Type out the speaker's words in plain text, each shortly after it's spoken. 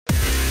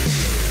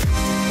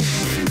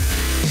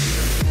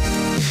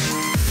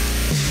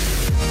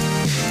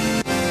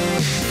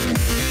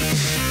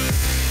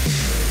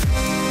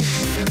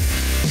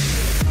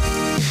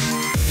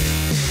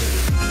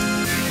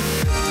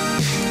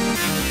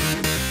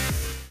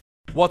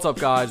What's up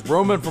guys,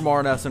 Roman from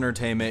R&S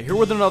Entertainment here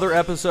with another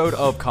episode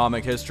of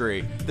Comic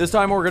History. This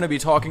time we're going to be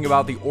talking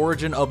about the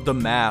origin of The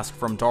Mask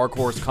from Dark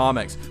Horse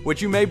Comics,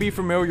 which you may be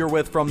familiar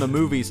with from the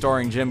movie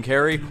starring Jim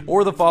Carrey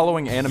or the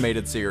following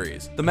animated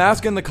series. The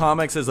Mask in the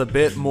comics is a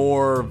bit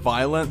more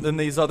violent than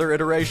these other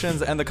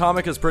iterations, and the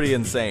comic is pretty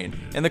insane.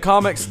 In the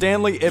comic,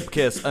 Stanley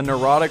Ipkiss, a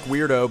neurotic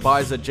weirdo,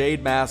 buys a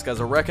jade mask as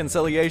a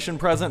reconciliation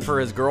present for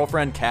his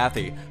girlfriend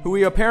Kathy, who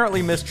he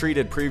apparently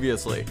mistreated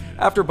previously.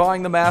 After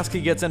buying the mask, he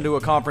gets into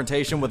a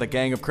confrontation with a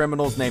gang of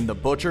criminals named the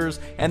Butchers,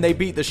 and they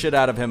beat the shit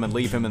out of him and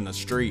leave him in the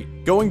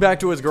street. Going back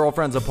to his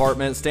girlfriend's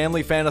apartment,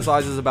 Stanley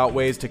fantasizes about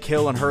ways to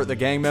kill and hurt the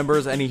gang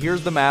members, and he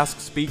hears the mask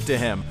speak to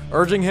him,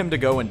 urging him to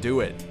go and do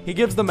it. He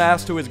gives the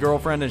mask to his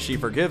girlfriend and she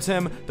forgives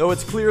him, though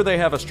it's clear they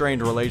have a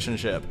strained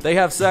relationship. They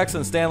have sex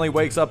and Stanley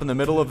wakes up in the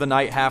middle of the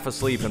night half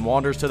asleep and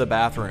wanders to the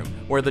bathroom,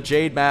 where the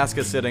jade mask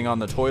is sitting on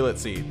the toilet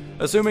seat.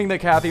 Assuming that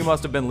Kathy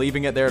must have been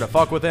leaving it there to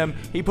fuck with him,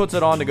 he puts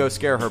it on to go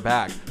scare her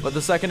back, but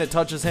the second it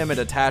touches him, it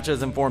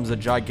attaches and forms a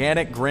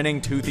gigantic,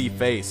 grinning, toothy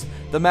face.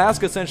 The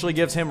mask essentially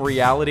gives him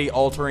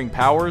reality-altering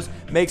powers,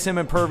 makes him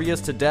impervious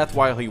to death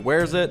while he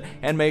wears it,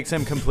 and makes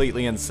him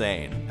completely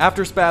insane.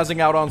 After spazzing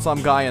out on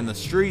some guy in the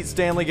street,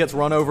 Stanley gets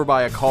run over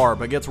by a car,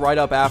 but gets right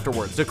up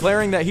afterwards,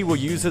 declaring that he will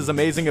use his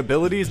amazing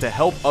abilities to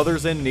help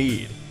others in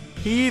need.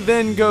 He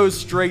then goes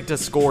straight to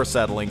score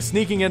settling,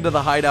 sneaking into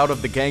the hideout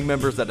of the gang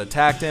members that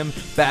attacked him,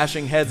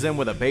 bashing heads in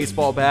with a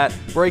baseball bat,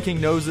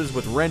 breaking noses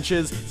with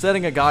wrenches,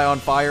 setting a guy on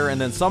fire,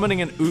 and then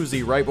summoning an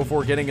Uzi right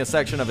before getting a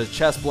section of his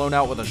chest blown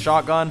out with a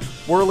shotgun,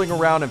 whirling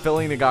around and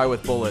filling the guy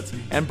with bullets,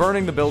 and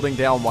burning the building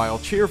down while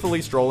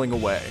cheerfully strolling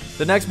away.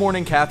 The next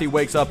morning, Kathy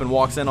wakes up and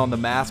walks in on the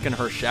mask in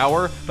her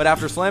shower, but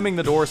after slamming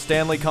the door,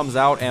 Stanley comes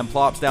out and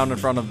plops down in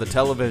front of the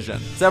television.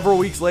 Several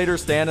weeks later,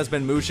 Stan has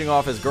been mooching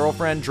off his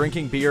girlfriend,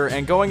 drinking beer,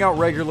 and going out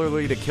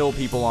regularly to kill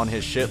people on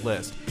his shit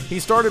list. He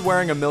started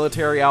wearing a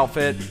military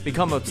outfit,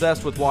 become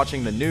obsessed with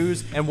watching the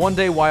news, and one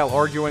day while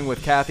arguing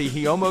with Kathy,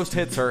 he almost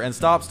hits her and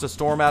stops to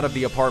storm out of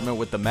the apartment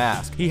with the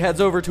mask. He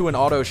heads over to an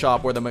auto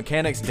shop where the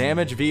mechanics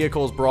damage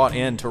vehicles brought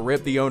in to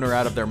rip the owner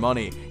out of their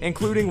money,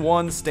 including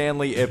one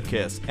Stanley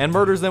Ipkiss, and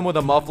murders them with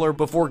a muffler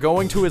before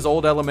going to his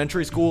old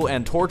elementary school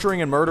and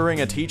torturing and murdering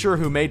a teacher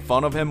who made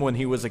fun of him when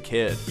he was a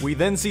kid. We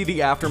then see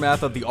the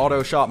aftermath of the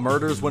auto shop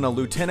murders when a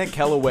Lieutenant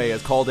Kellaway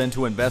is called in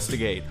to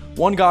investigate.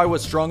 One guy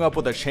was strung up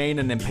with a chain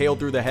and impaled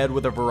through the head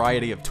with a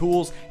variety of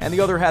tools, and the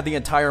other had the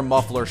entire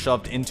muffler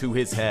shoved into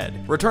his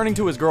head. Returning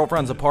to his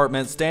girlfriend's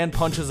apartment, Stan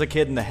punches a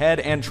kid in the head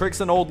and tricks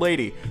an old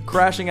lady,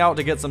 crashing out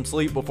to get some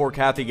sleep before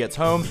Kathy gets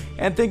home,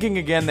 and thinking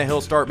again that he'll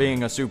start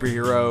being a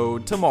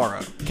superhero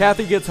tomorrow.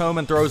 Kathy gets home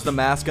and throws the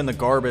mask in the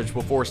garbage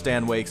before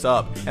Stan wakes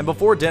up, and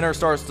before dinner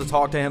starts to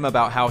talk to him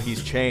about how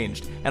he's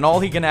changed, and all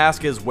he can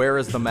ask is, where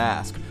is the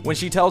mask? When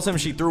she tells him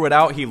she threw it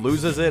out, he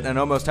loses it and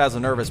almost has a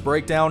nervous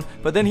breakdown,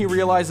 but then he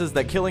realizes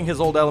that killing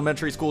his old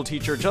elementary school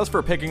teacher just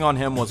for picking on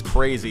him was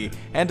crazy,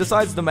 and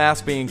decides the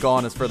mask being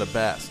gone is for the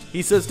best.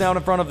 He sits down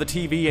in front of the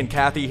TV and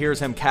Kathy hears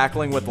him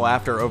cackling with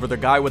laughter over the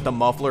guy with the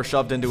muffler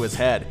shoved into his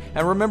head,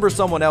 and remembers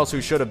someone else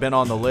who should have been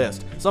on the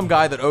list, some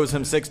guy that owes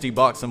him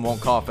 $60 and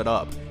won't cough it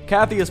up.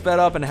 Kathy is fed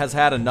up and has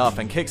had enough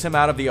and kicks him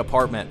out of the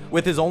apartment,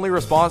 with his only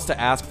response to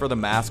ask for the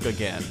mask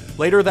again.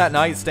 Later that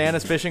night, Stan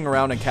is fishing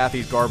around in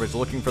Kathy's garbage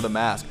looking for the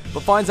mask,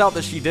 but finds out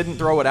that she didn't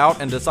throw it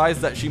out and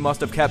decides that she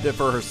must have kept it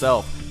for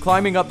herself,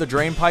 climbing up the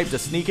drain pipe to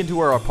sneak into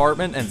her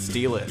apartment and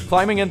steal it.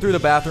 Climbing in through the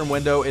bathroom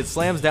window, it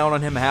slams down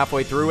on him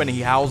halfway through and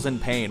he howls in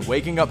pain,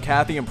 waking up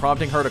Kathy and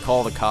prompting her to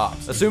call the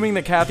cops. Assuming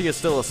that Kathy is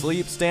still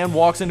asleep, Stan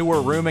walks into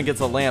her room and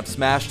gets a lamp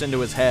smashed into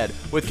his head,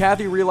 with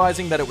Kathy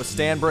realizing that it was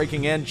Stan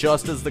breaking in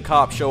just as the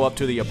cops show up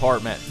to the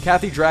apartment.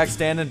 Kathy drags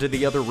Stan into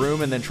the other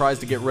room and then tries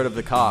to get rid of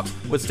the cops,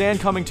 with Stan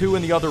coming to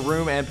in the other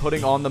room and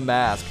putting on the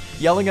mask,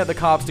 yelling at the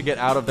cops to get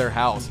out of their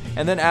house,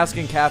 and then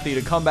asking Kathy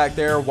to come back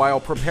there while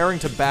preparing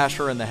to bash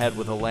her in the head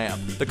with a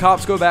lamp. The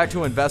cops go back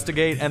to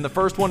investigate, and the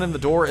first one in the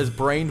door is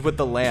brained with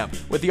the lamp,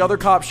 with the other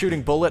cops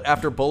shooting bullet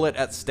after bullet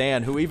at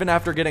Stan, who even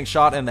after getting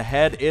shot in the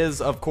head is,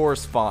 of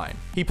course, fine.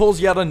 He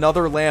pulls yet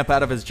another lamp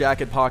out of his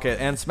jacket pocket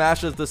and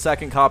smashes the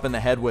second cop in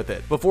the head with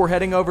it, before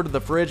heading over to the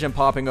fridge and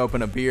popping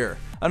open a beer.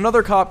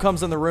 Another cop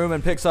comes in the room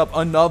and picks up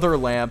another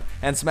lamp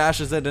and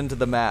smashes it into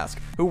the mask,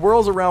 who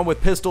whirls around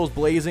with pistols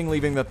blazing,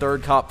 leaving the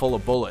third cop full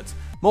of bullets.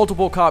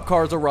 Multiple cop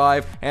cars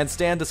arrive, and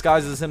Stan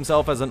disguises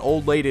himself as an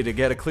old lady to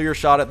get a clear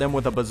shot at them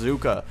with a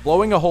bazooka,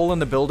 blowing a hole in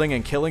the building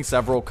and killing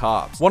several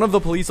cops. One of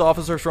the police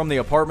officers from the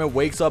apartment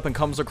wakes up and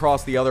comes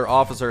across the other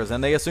officers,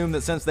 and they assume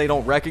that since they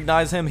don't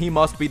recognize him, he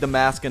must be the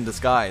mask in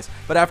disguise.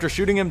 But after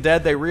shooting him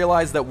dead, they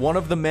realize that one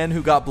of the men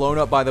who got blown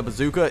up by the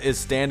bazooka is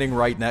standing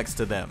right next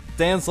to them.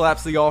 Stan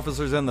slaps the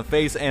officers in the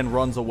face and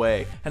runs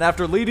away, and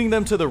after leading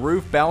them to the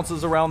roof,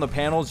 bounces around the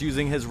panels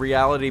using his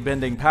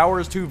reality-bending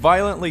powers to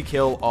violently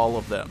kill all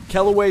of them.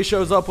 Kellaway Kellaway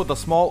shows up with a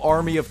small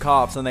army of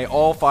cops and they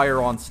all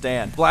fire on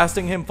Stan,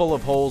 blasting him full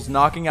of holes,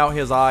 knocking out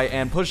his eye,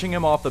 and pushing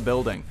him off the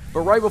building.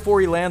 But right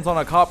before he lands on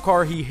a cop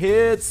car, he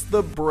hits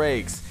the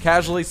brakes,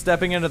 casually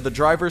stepping into the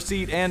driver's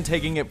seat and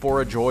taking it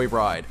for a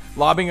joyride,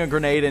 lobbing a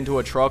grenade into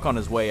a truck on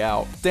his way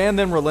out. Stan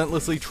then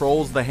relentlessly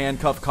trolls the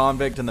handcuffed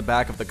convict in the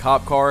back of the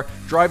cop car,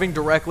 driving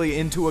directly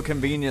into a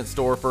convenience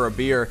store for a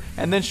beer,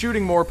 and then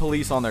shooting more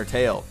police on their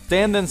tail.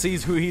 Stan then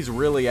sees who he's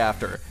really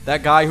after,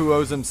 that guy who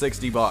owes him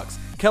 $60.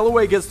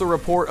 Kellaway gets the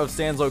report of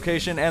Stan's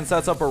location and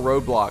sets up a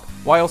roadblock,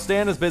 while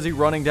Stan is busy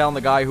running down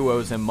the guy who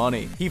owes him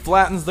money. He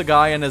flattens the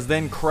guy and is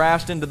then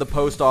crashed into the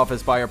post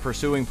office by a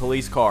pursuing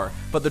police car,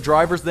 but the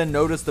drivers then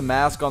notice the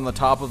mask on the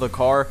top of the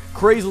car,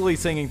 crazily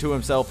singing to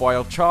himself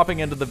while chopping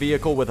into the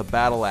vehicle with a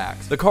battle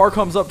axe. The car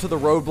comes up to the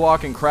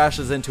roadblock and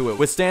crashes into it,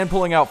 with Stan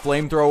pulling out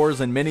flamethrowers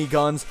and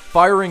miniguns,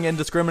 firing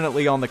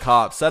indiscriminately on the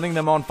cops, setting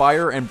them on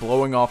fire and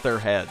blowing off their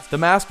heads. The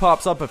mask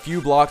pops up a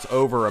few blocks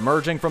over,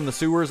 emerging from the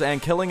sewers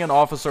and killing an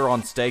officer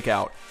on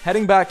stakeout.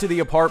 Heading back to the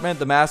apartment,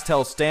 the mask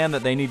tells Stan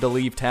that they need to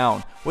leave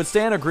town, with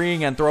Stan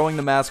agreeing and throwing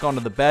the mask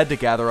onto the bed to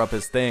gather up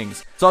his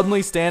things.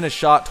 Suddenly, Stan is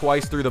shot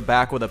twice through the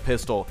back with a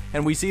pistol,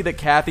 and we see that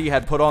Kathy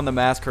had put on the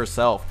mask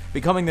herself,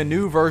 becoming the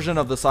new version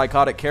of the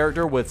psychotic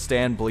character with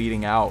Stan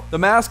bleeding out. The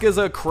Mask is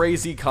a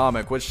crazy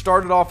comic, which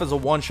started off as a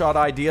one-shot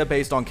idea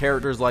based on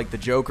characters like the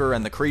Joker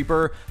and the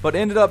Creeper, but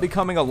ended up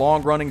becoming a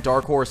long-running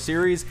Dark Horse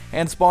series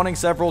and spawning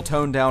several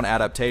toned-down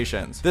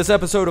adaptations. This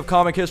episode of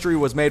Comic History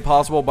was made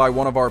possible by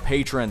one of our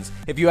patrons.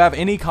 If you have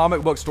any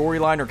comic book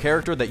storyline or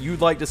character that you'd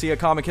like to see a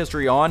comic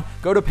history on,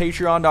 go to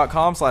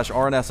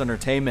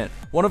patreon.com/rnsentertainment.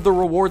 One of the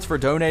rewards for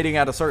donating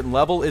at a certain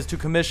level is to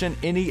commission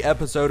any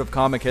episode of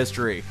Comic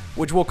History,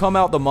 which will come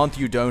out the month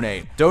you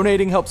donate.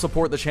 Donating helps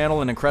support the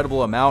channel an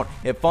incredible amount,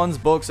 it funds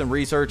books and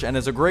research, and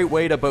is a great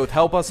way to both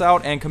help us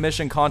out and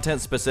commission content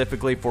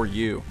specifically for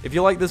you. If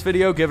you like this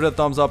video, give it a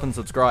thumbs up and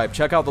subscribe.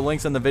 Check out the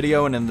links in the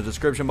video and in the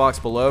description box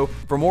below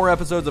for more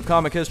episodes of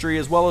Comic History,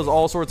 as well as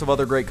all sorts of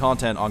other great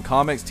content on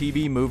comics,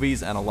 TV,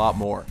 movies, and a lot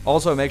more.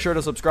 Also, make sure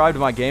to subscribe to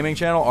my gaming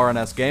channel,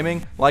 RNS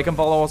Gaming, like and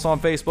follow us on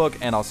Facebook,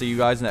 and I'll see you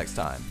guys next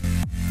time.